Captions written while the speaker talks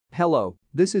Hello,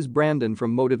 this is Brandon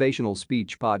from Motivational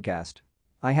Speech Podcast.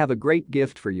 I have a great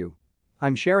gift for you.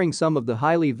 I'm sharing some of the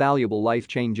highly valuable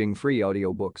life-changing free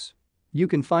audiobooks. You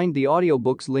can find the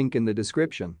audiobooks link in the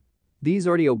description. These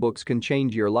audiobooks can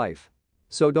change your life.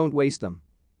 So don't waste them.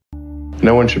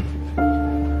 No one should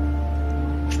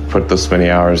put this many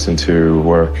hours into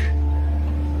work.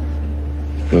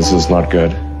 This is not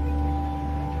good.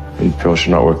 And people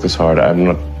should not work this hard.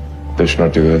 They should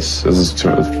not do this. It's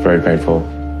very painful.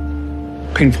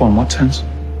 Painful in what sense?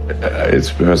 It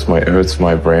hurts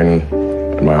my brain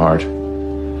and my heart.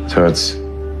 It hurts.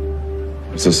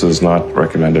 This is not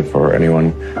recommended for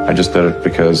anyone. I just did it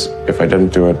because if I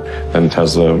didn't do it, then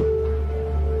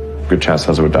good chance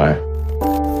Tesla would die.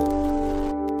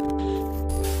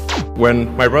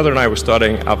 When my brother and I were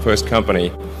starting our first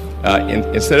company,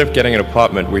 instead of getting an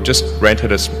apartment, we just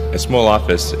rented a small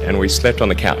office and we slept on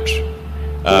the couch.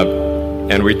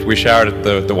 And we showered at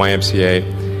the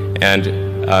YMCA, and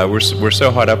we're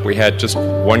so hot up we had just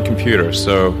one computer.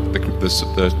 So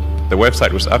the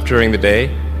website was up during the day,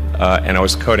 and I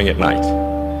was coding at night,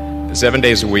 7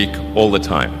 days a week, all the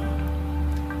time.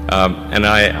 And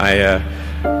I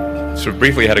sort of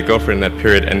briefly had a girlfriend in that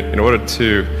period, and in order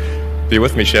to be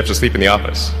with me, she had to sleep in the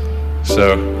office.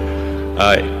 So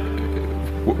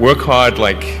work hard,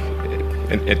 like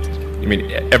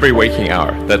every waking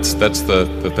hour. That's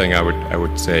the thing I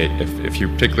would say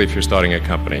particularly if you're starting a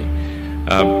company.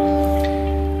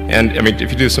 And I mean,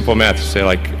 if you do simple math, you say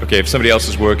like, okay, if somebody else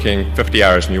is working 50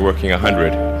 hours and you're working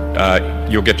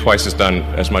 100, you'll get twice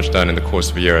as much done in the course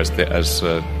of a year as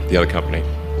the other company.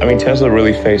 I mean, Tesla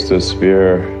really faced a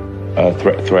severe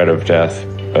threat of death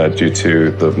due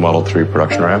to the Model 3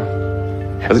 production ramp.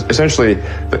 Essentially,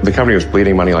 the company was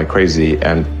bleeding money like crazy,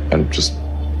 and just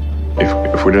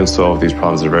if we didn't solve these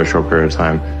problems in a very short period of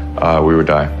time, we would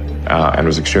die. And it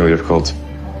was extremely difficult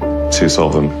to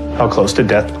solve them. How close to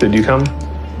death did you come?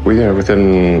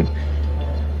 Within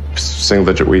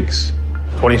single-digit weeks.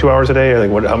 22 hours a day, or like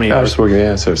what? How many hours? Just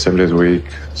working, so 7 days a week,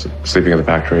 sleeping in the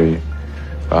factory.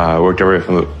 I worked in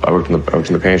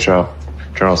the paint shop,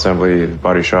 general assembly,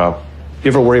 body shop. Do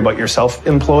you ever worry about yourself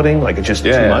imploding? Like it's just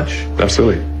too much?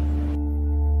 Absolutely.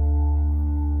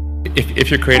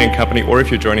 If you're creating a company or if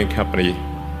you're joining a company,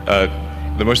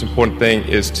 the most important thing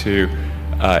is to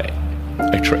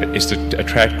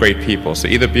attract great people. So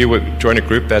either join a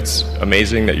group that's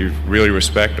amazing, that you really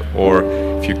respect, or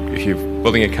if you're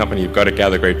building a company, you've got to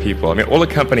gather great people. I mean, all a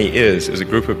company is a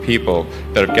group of people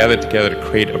that have gathered together to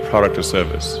create a product or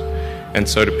service. And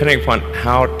so depending upon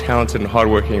how talented and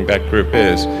hardworking that group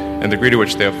is, and the degree to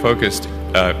which they are focused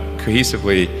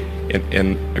cohesively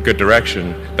in a good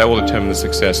direction, that will determine the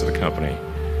success of the company.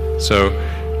 So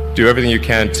do everything you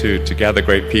can to gather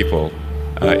great people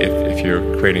if you're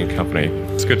creating a company.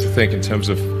 It's good to think in terms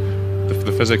of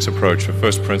the physics approach or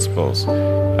first principles,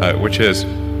 which is,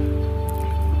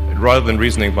 rather than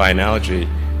reasoning by analogy,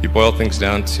 you boil things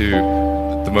down to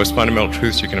the most fundamental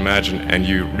truths you can imagine, and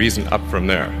you reason up from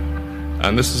there.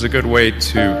 And this is a good way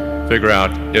to figure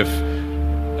out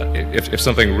if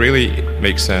something really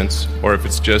makes sense, or if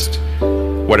it's just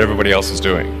what everybody else is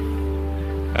doing.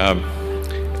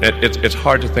 It's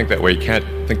hard to think that way. You can't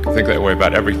think that way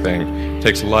about everything. It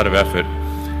takes a lot of effort.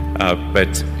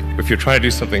 But if you're trying to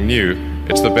do something new,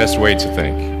 it's the best way to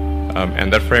think.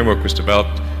 And that framework was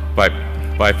developed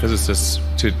by physicists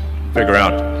to figure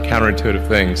out counterintuitive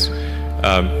things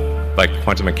like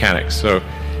quantum mechanics. So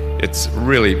it's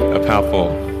really a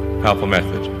powerful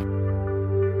method.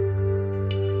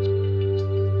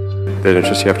 Then it's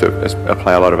just you have to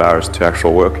apply a lot of hours to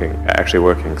actually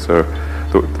working. So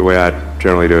the way I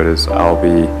generally do it is I'll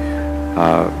be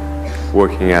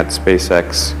working at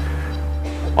SpaceX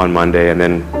on Monday, and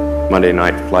then Monday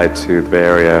night fly to the Bay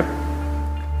Area,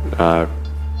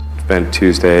 spend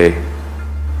Tuesday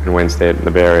and Wednesday in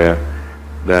the Bay Area,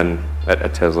 then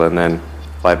at Tesla, and then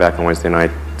fly back on Wednesday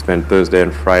night, spend Thursday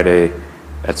and Friday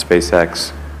at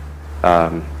SpaceX.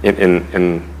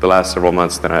 In the last several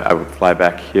months, then I would fly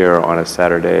back here on a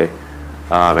Saturday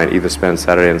and either spend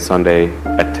Saturday and Sunday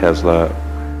at Tesla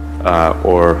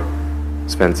or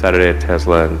spend Saturday at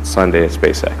Tesla and Sunday at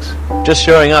SpaceX. Just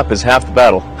showing up is half the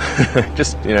battle.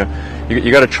 Just,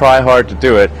 you got to try hard to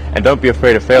do it, and don't be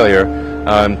afraid of failure.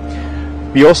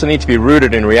 You also need to be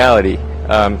rooted in reality.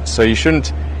 So you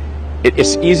shouldn't,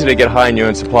 it's easy to get high in your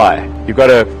own supply. You've got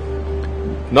to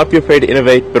not be afraid to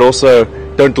innovate, but also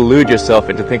don't delude yourself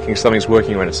into thinking something's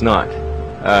working when it's not.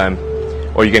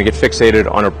 Or you're going to get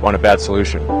fixated on a bad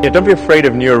solution. Yeah, don't be afraid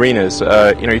of new arenas.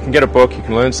 You can get a book, you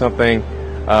can learn something,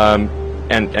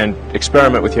 and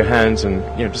experiment with your hands, and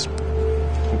just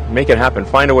make it happen.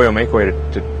 Find a way or make a way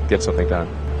to get something done.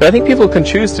 But I think people can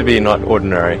choose to be not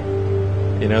ordinary.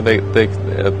 You know,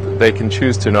 they can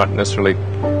choose to not necessarily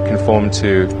conform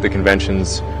to the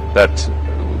conventions that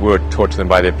were taught to them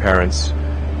by their parents.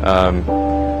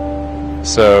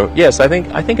 So yes, I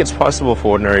think it's possible for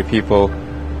ordinary people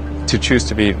to choose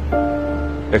to be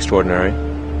extraordinary.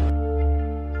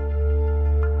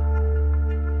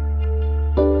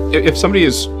 If somebody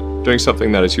is doing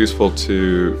something that is useful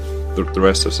to the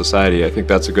rest of society, I think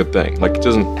that's a good thing. Like, it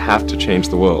doesn't have to change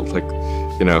the world. Like,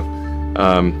 you know,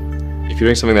 if you're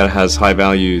doing something that has high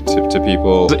value to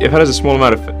people, if it has a small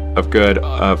amount of good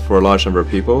for a large number of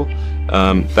people,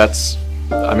 I think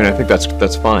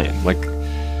that's fine. Like,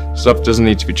 stuff doesn't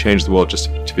need to be changed the world just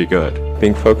to be good.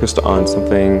 Being focused on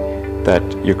something that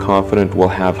you're confident will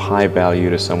have high value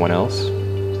to someone else,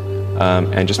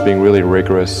 and just being really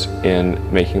rigorous in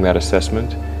making that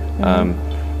assessment,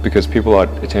 because people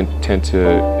tend to,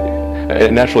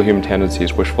 a natural human tendency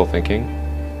is wishful thinking.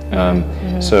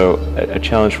 So a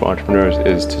challenge for entrepreneurs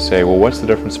is to say, well, what's the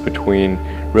difference between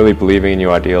really believing in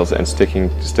your ideals and sticking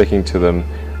to them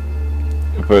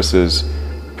versus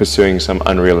pursuing some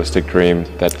unrealistic dream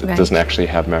that doesn't actually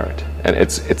have merit? And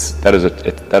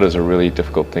that is a really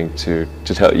difficult thing to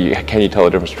tell. Can you tell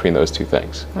the difference between those two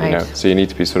things? Right. You know? So you need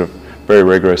to be sort of very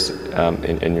rigorous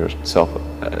in your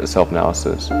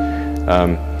self-analysis.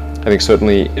 I think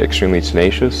certainly extremely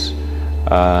tenacious,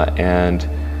 and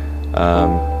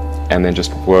then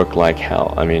just work like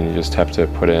hell. I mean, you just have to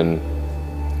put in,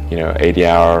 80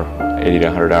 to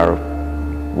 100 hour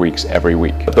weeks every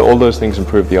week. But all those things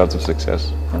improve the odds of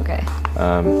success. Okay.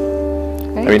 I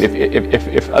mean,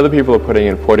 if other people are putting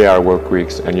in 40-hour work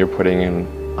weeks and you're putting in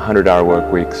 100-hour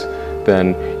work weeks,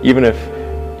 then even if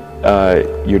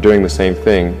you're doing the same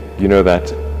thing, you know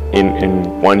that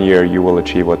in 1 year you will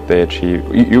achieve what they achieve.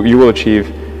 You will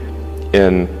achieve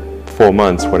in 4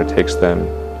 months what it takes them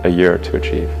a year to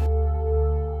achieve.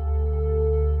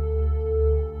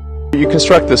 You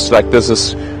construct this like there's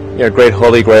this great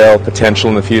holy grail potential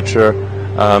in the future.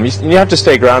 You have to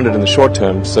stay grounded in the short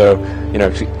term. So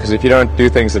because if you don't do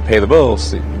things that pay the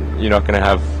bills, you're not going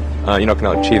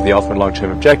to achieve the ultimate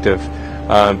long-term objective.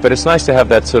 But it's nice to have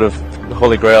that sort of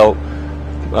holy grail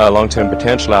long-term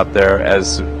potential out there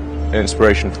as an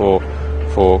inspiration for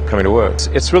coming to work.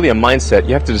 It's really a mindset.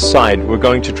 You have to decide, we're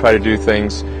going to try to do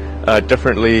things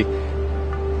differently,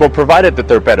 well, provided that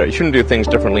they're better. You shouldn't do things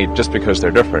differently just because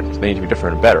they're different. They need to be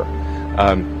different and better.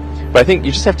 But I think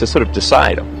you just have to sort of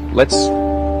decide,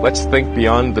 let's think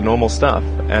beyond the normal stuff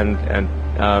and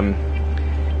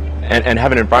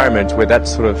have an environment where that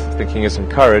sort of thinking is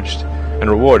encouraged and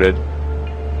rewarded,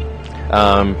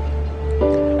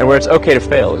 and where it's okay to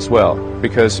fail as well.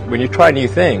 Because when you try new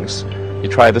things, you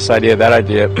try this idea, that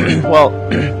idea, well,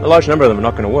 a large number of them are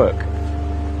not going to work.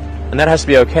 And that has to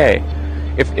be okay.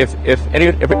 If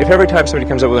every time somebody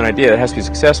comes up with an idea, it has to be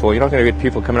successful, you're not going to get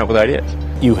people coming up with ideas.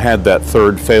 You had that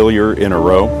third failure in a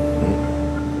row.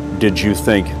 Did you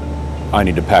think, I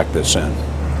need to pack this in?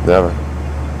 Never.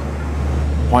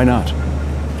 Why not?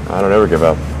 I don't ever give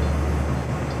up.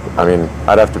 I mean,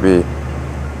 I'd have to be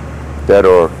dead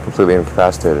or completely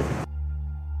incapacitated.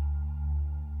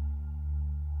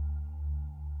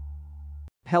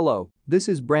 Hello, this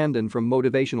is Brandon from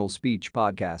Motivational Speech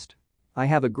Podcast. I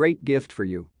have a great gift for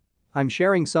you. I'm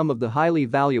sharing some of the highly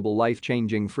valuable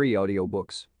life-changing free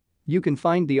audiobooks. You can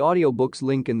find the audiobooks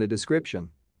link in the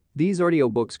description. These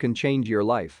audiobooks can change your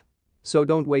life. So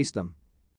don't waste them.